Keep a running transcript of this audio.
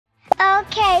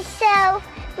Okay, so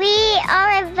we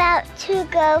are about to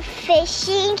go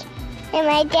fishing, and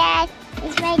my dad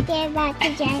is right there about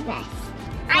to drive us.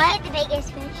 I get the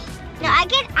biggest fish. No, I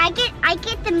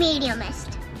get the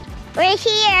mediumest. Right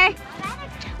here.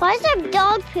 Why is there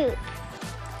dog poop?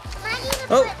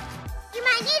 You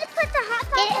might need to put the hot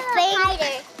dogs a little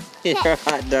tighter. Your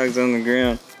hot dog's on the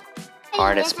ground.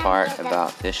 Hardest part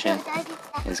about fishing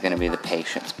is going to be the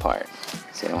patience part,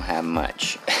 because they don't have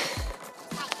much.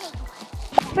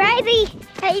 Riley,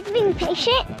 are you being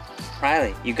patient?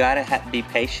 Riley, you gotta be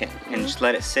patient and just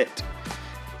let it sit.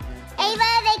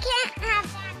 Ava, they can't have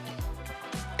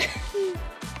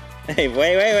that. Hey,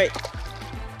 wait.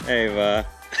 Ava.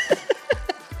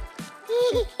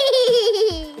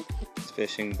 Is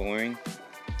fishing boring?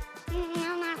 No,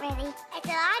 not really. It's a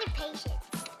lot of patience.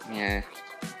 Yeah.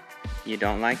 You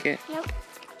don't like it? Nope.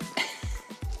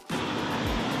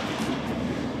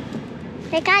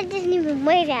 The guy doesn't even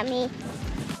wave at me.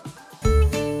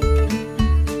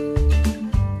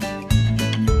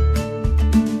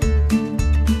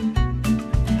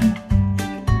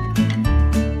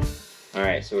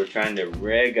 Alright, so we're trying to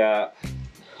rig up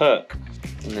hook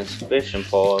in this fishing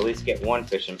pole, at least get one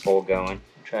fishing pole going.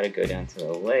 Try to go down to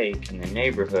the lake in the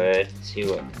neighborhood, see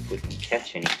if we can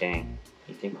catch anything.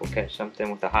 You think we'll catch something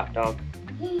with a hot dog?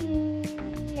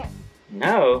 No.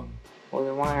 No? Well,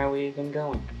 then why are we even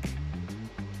going?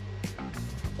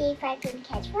 See if I can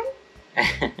catch one?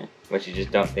 But you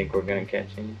just don't think we're gonna catch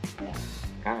any? No.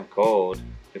 Kind of cold.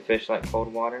 Do fish like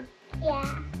cold water?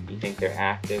 Yeah. You think they're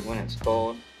active when it's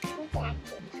cold?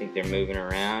 Exactly. You think they're moving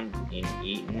around,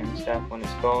 eating and stuff when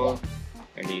it's cold?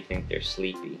 Or do you think they're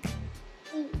sleepy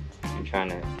and trying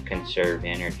to conserve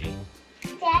energy?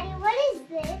 Daddy, what is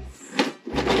this?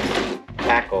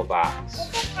 Tackle box.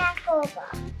 It's a tackle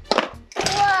box.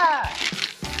 Whoa.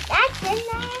 That's in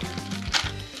there?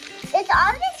 Does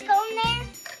all this go in there?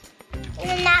 And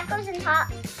then that goes in top?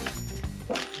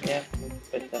 Yeah,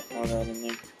 put all that in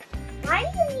there. Why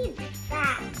do you need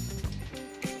that?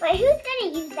 Wait, who's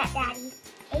gonna use that, Daddy?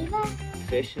 Ava?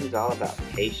 Fishing's all about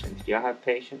patience. Do y'all have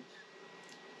patience?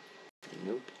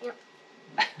 Nope.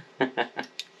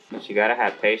 But you gotta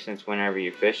have patience whenever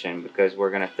you're fishing, because we're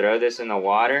gonna throw this in the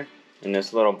water and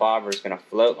this little bobber is gonna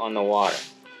float on the water.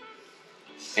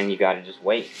 And you gotta just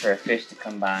wait for a fish to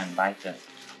come by and bite the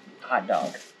hot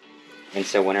dog. And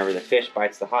so whenever the fish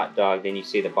bites the hot dog, then you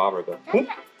see the bobber go whoop,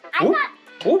 whoop,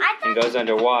 whoop, and goes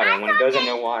underwater. And when it goes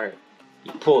underwater,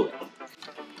 you pull it.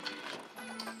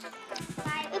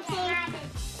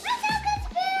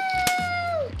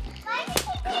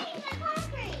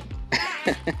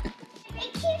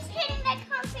 It keeps hitting the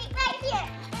concrete right here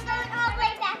and going all the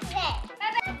way back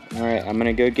there. Alright, I'm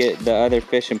gonna go get the other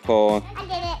fishing pole I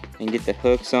did it. and get the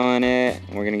hooks on it.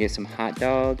 And we're gonna get some hot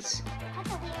dogs. That's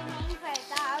a weird name for a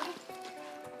dog.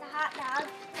 The hot dog.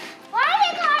 Why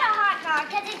is it called a hot dog?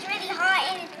 Because it's really hot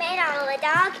and it's made out of a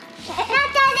dog? That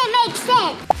doesn't make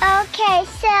sense. Okay,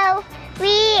 so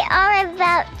we are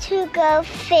about to go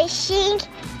fishing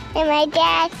and my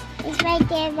dad is right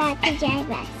there about to drive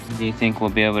us. Do you think we'll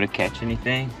be able to catch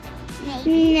anything?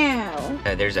 Maybe. No.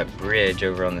 There's a bridge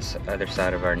over on the other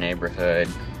side of our neighborhood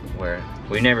where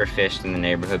we've never fished in the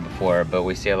neighborhood before, but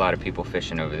we see a lot of people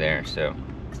fishing over there, so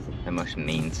that must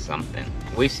mean something.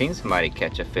 We've seen somebody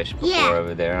catch a fish before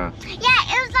over there, huh? Yeah,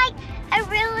 it was like a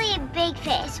really big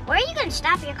fish. Where are you going to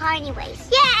stop your car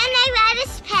anyways? Yeah, and they let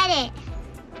us pet it.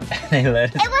 They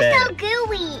let us pet it. It was so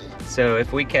gooey. So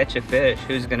if we catch a fish,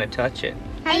 who's gonna touch it?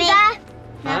 Ava?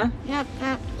 Huh? No,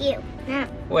 you. No.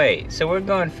 Wait, so we're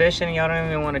going fishing and y'all don't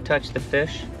even want to touch the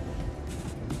fish?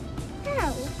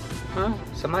 No. Huh?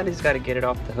 Somebody's got to get it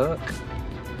off the hook.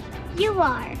 You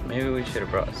are. Maybe we should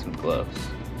have brought some gloves.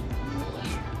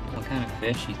 What kind of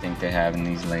fish you think they have in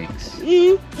these lakes?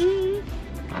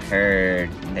 I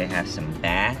heard they have some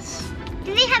bass.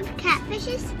 Do they have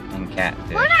catfishes? And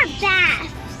catfish. What are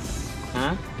bass?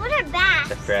 Huh? What are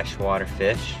bass? It's a freshwater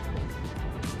fish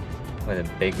with a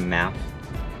big mouth,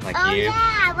 like oh, you.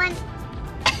 Yeah,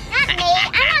 not me.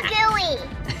 I'm not gooey.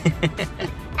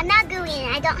 I'm not gooey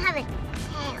and I don't have a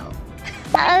tail.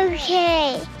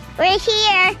 Okay, we're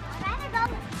here.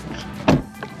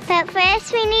 But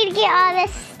first we need to get all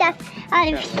this stuff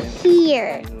out of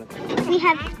here. We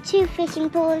have 2 fishing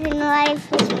poles and a lot of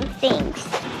fishing things.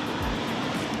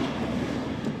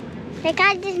 The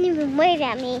guy doesn't even wave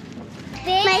at me.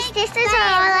 My sisters are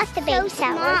all at the base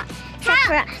tower, except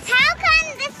for us. How come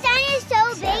the sun is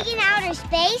so big in outer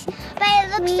space, but it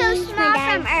looks so small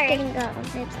from Earth?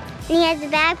 And he has a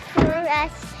bag for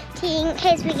us to eat in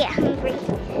case we get hungry.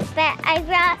 But I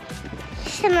brought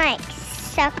some like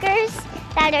suckers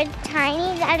that are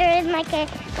tiny, that are in like a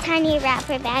tiny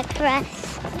wrapper bag for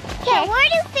us. Okay, where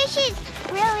do fishes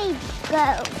really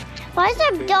go? Why is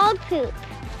there dog poop?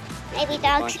 Maybe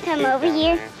dogs come over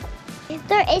here.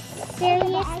 There is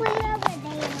seriously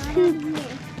poop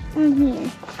on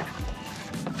here.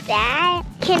 That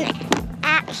can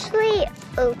actually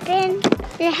open.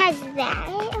 It has that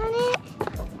on it.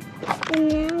 And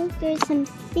now there's some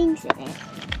things in it.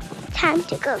 Time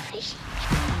to go fishing.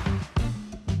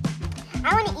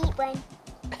 I want to eat one.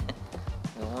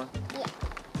 You want?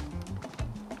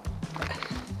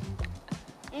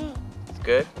 Yeah. It's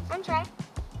good? I'm trying.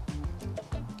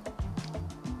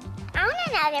 I want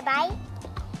another bite.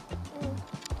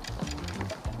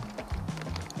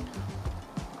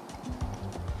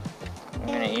 We're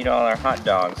gonna eat all our hot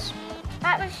dogs.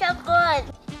 That was so good.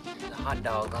 There's a hot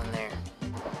dog on there.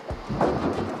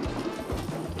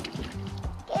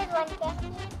 Good one,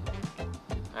 Kemah.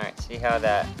 Alright, see how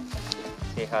that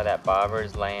bobber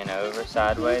is laying over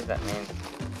sideways? That means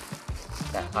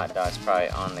that hot dog's probably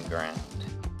on the ground.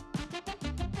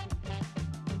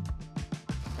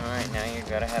 Alright, now you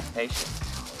gotta have patience.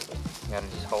 You gotta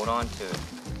just hold on to it.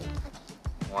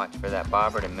 Watch for that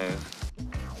bobber to move.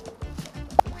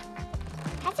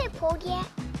 Has it pulled yet?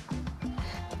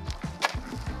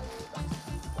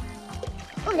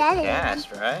 Oh, that is.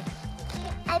 Yes, right?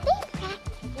 I think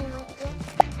practicing with this.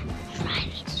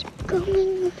 Riley's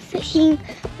going fishing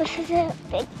with the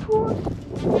big pool.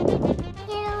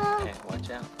 Okay, watch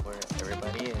out where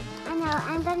everybody is. I know,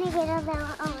 I'm gonna get a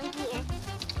little over here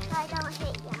so I don't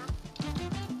hit y'all.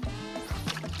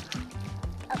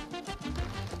 Oh.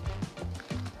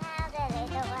 Now there is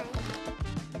the one.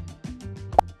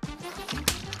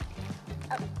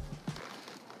 Oh.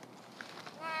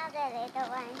 Now there is the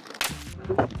one.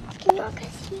 Can you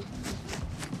guys see?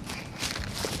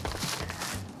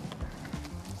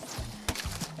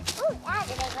 Oh, that's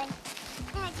a big one.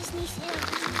 Now I just need to.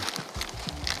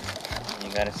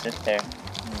 You gotta sit there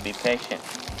and be patient.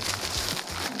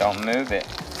 Don't move it.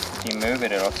 If you move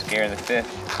it, it'll scare the fish.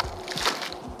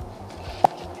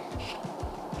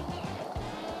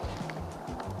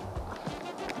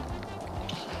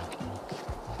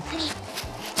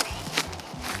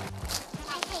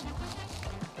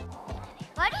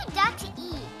 What do ducks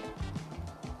eat?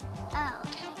 Oh.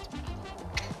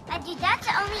 Do ducks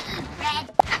only eat bread?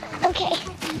 Okay.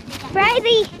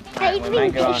 Riley, are you We being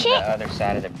might go on the patient? other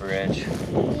side of the bridge.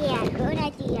 Yeah, good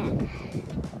idea.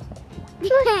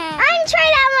 I'm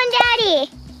trying that one, Daddy.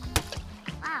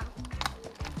 Wow.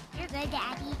 You're good,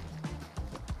 Daddy.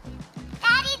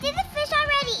 Daddy, did the fish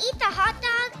already eat the hot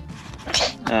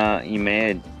dog? You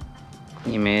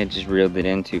may have just reeled it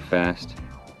in too fast.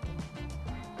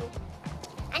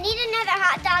 I need another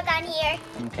hot dog on here.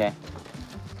 Okay.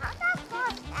 Hot dog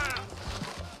goes fast.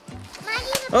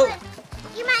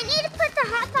 You might need to put the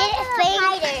hot dog a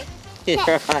little tighter.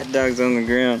 Your hot dog's on the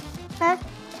ground. Huh?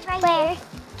 Right where?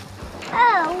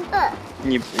 Oh.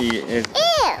 Ew.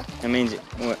 That means,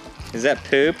 what? Is that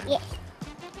poop? Yes.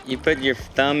 You put your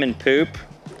thumb in poop?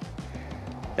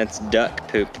 That's duck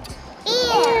poop. Ew.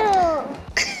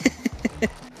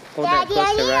 Hold that Daddy, close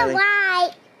I to need Riley. a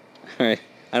wipe. Alright,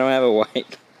 I don't have a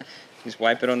wipe. Just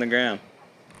wipe it on the ground.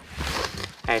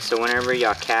 Hey, so whenever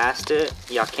y'all cast it,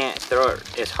 y'all can't throw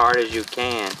it as hard as you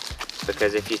can,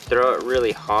 because if you throw it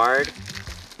really hard,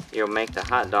 you'll make the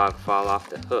hot dog fall off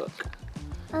the hook.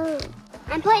 Oh.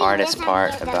 I'm putting Hardest this on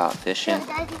part here, about though. fishing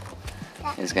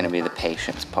is going to be the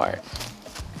patience part.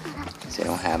 Because they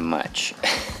don't have much.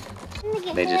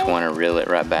 They just want to reel it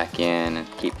right back in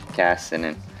and keep casting.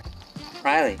 And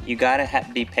Riley, you gotta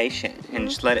be patient and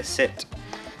just let it sit.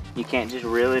 You can't just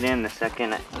reel it in the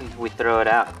second we throw it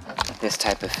out. This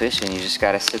type of fishing, you just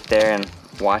gotta sit there and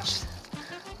watch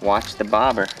the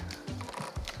bobber.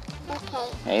 Okay.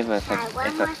 Ava,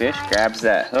 if a fish grabs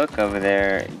that hook over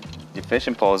there, your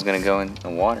fishing pole is gonna go in the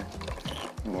water,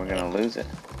 and we're gonna lose it.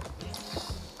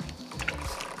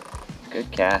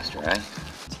 Good cast, right?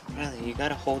 Riley, you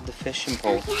gotta hold the fishing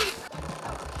pole.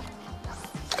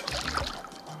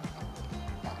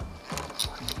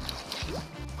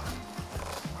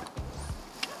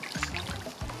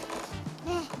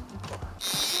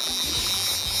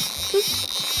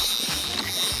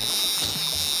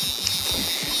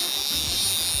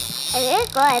 It is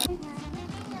good.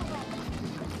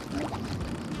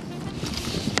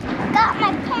 Got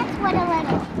my pants wet a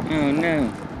little. Oh no.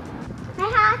 My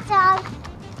hot dog.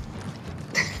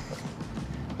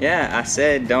 Yeah, I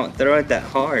said don't throw it that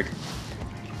hard.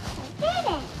 I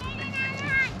didn't.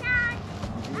 Hot dog.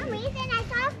 For some reason I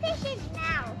saw a fish's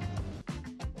mouth.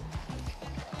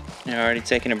 You're already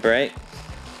taking a break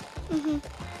Mm-hmm.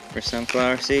 for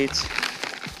sunflower seeds?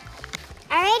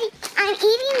 Already, I'm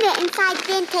eating the inside,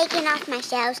 then taking off my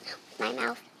shells with my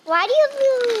mouth. Why do you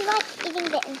really like eating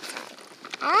the inside?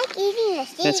 I like eating the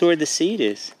seed. That's where the seed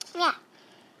is. Yeah.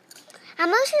 I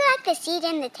mostly like the seed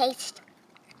and the taste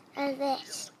of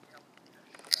this.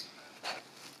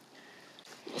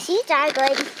 The seeds are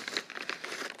good.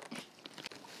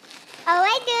 All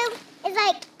I do is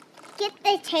like get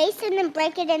the taste and then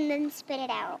break it and then spit it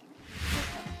out.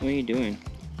 What are you doing?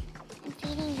 I'm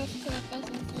feeding this to the fish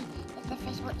and see if the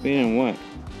fish will eat Feeding what?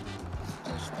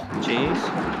 Cheese?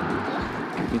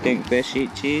 Yeah. You think fish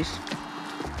eat cheese?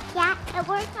 Yeah, it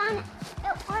works on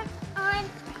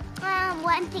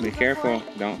one thing. Be careful.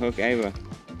 before. Don't hook Ava.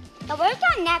 It worked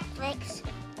on Netflix.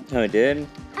 Oh, it did?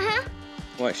 Uh-huh.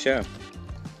 What show?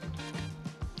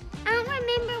 I don't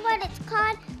remember what it's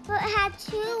called, but it had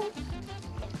two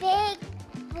big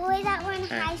boys that were in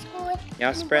high school.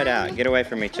 Y'all spread out. Get away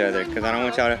from each other, because I don't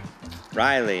want y'all to...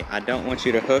 Riley, I don't want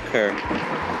you to hook her.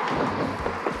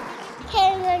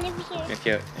 Okay, we're over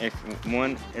here.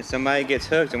 If somebody gets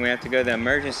hooked and we have to go to the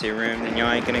emergency room, then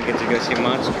y'all ain't gonna get to go see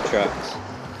monster trucks.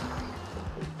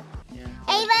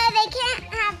 Ava, they can't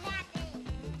have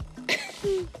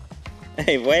that.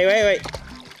 Hey, wait.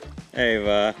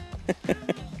 Ava.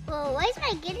 Well, where's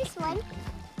my goodness one?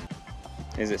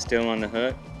 Is it still on the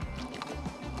hook?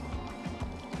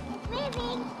 It's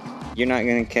moving. You're not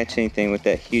gonna catch anything with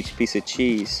that huge piece of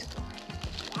cheese.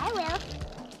 I will.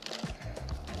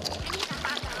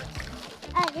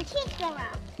 Oh, the cheese fell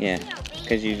out. Yeah,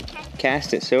 because you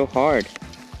cast it so hard.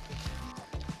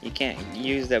 You can't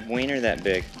use that wiener that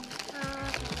big.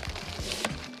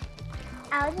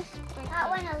 I'll just put that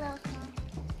one a little.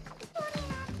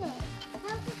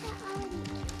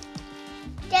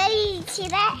 Daddy, did you see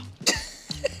that?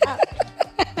 Oh.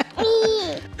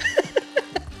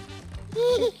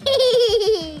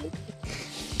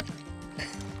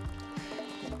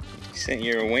 Sent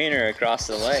your wiener across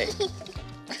the lake.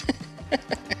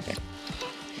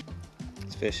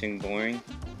 Is fishing boring?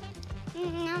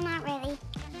 No, not really.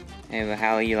 Hey, but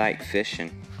how do you like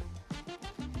fishing?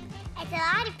 It's a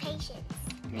lot of patience.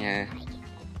 Yeah.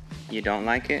 You don't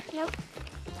like it? Nope.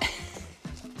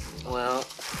 Well,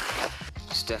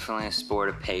 it's definitely a sport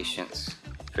of patience.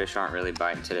 Fish aren't really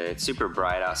biting today. It's super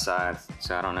bright outside,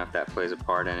 so I don't know if that plays a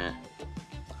part in it.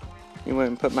 You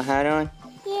wouldn't put my hat on?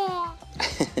 Yeah.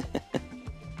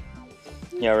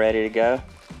 Y'all ready to go?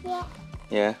 Yeah.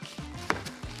 Yeah?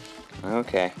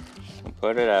 Okay. We'll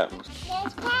put it up.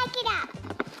 Let's pack it up.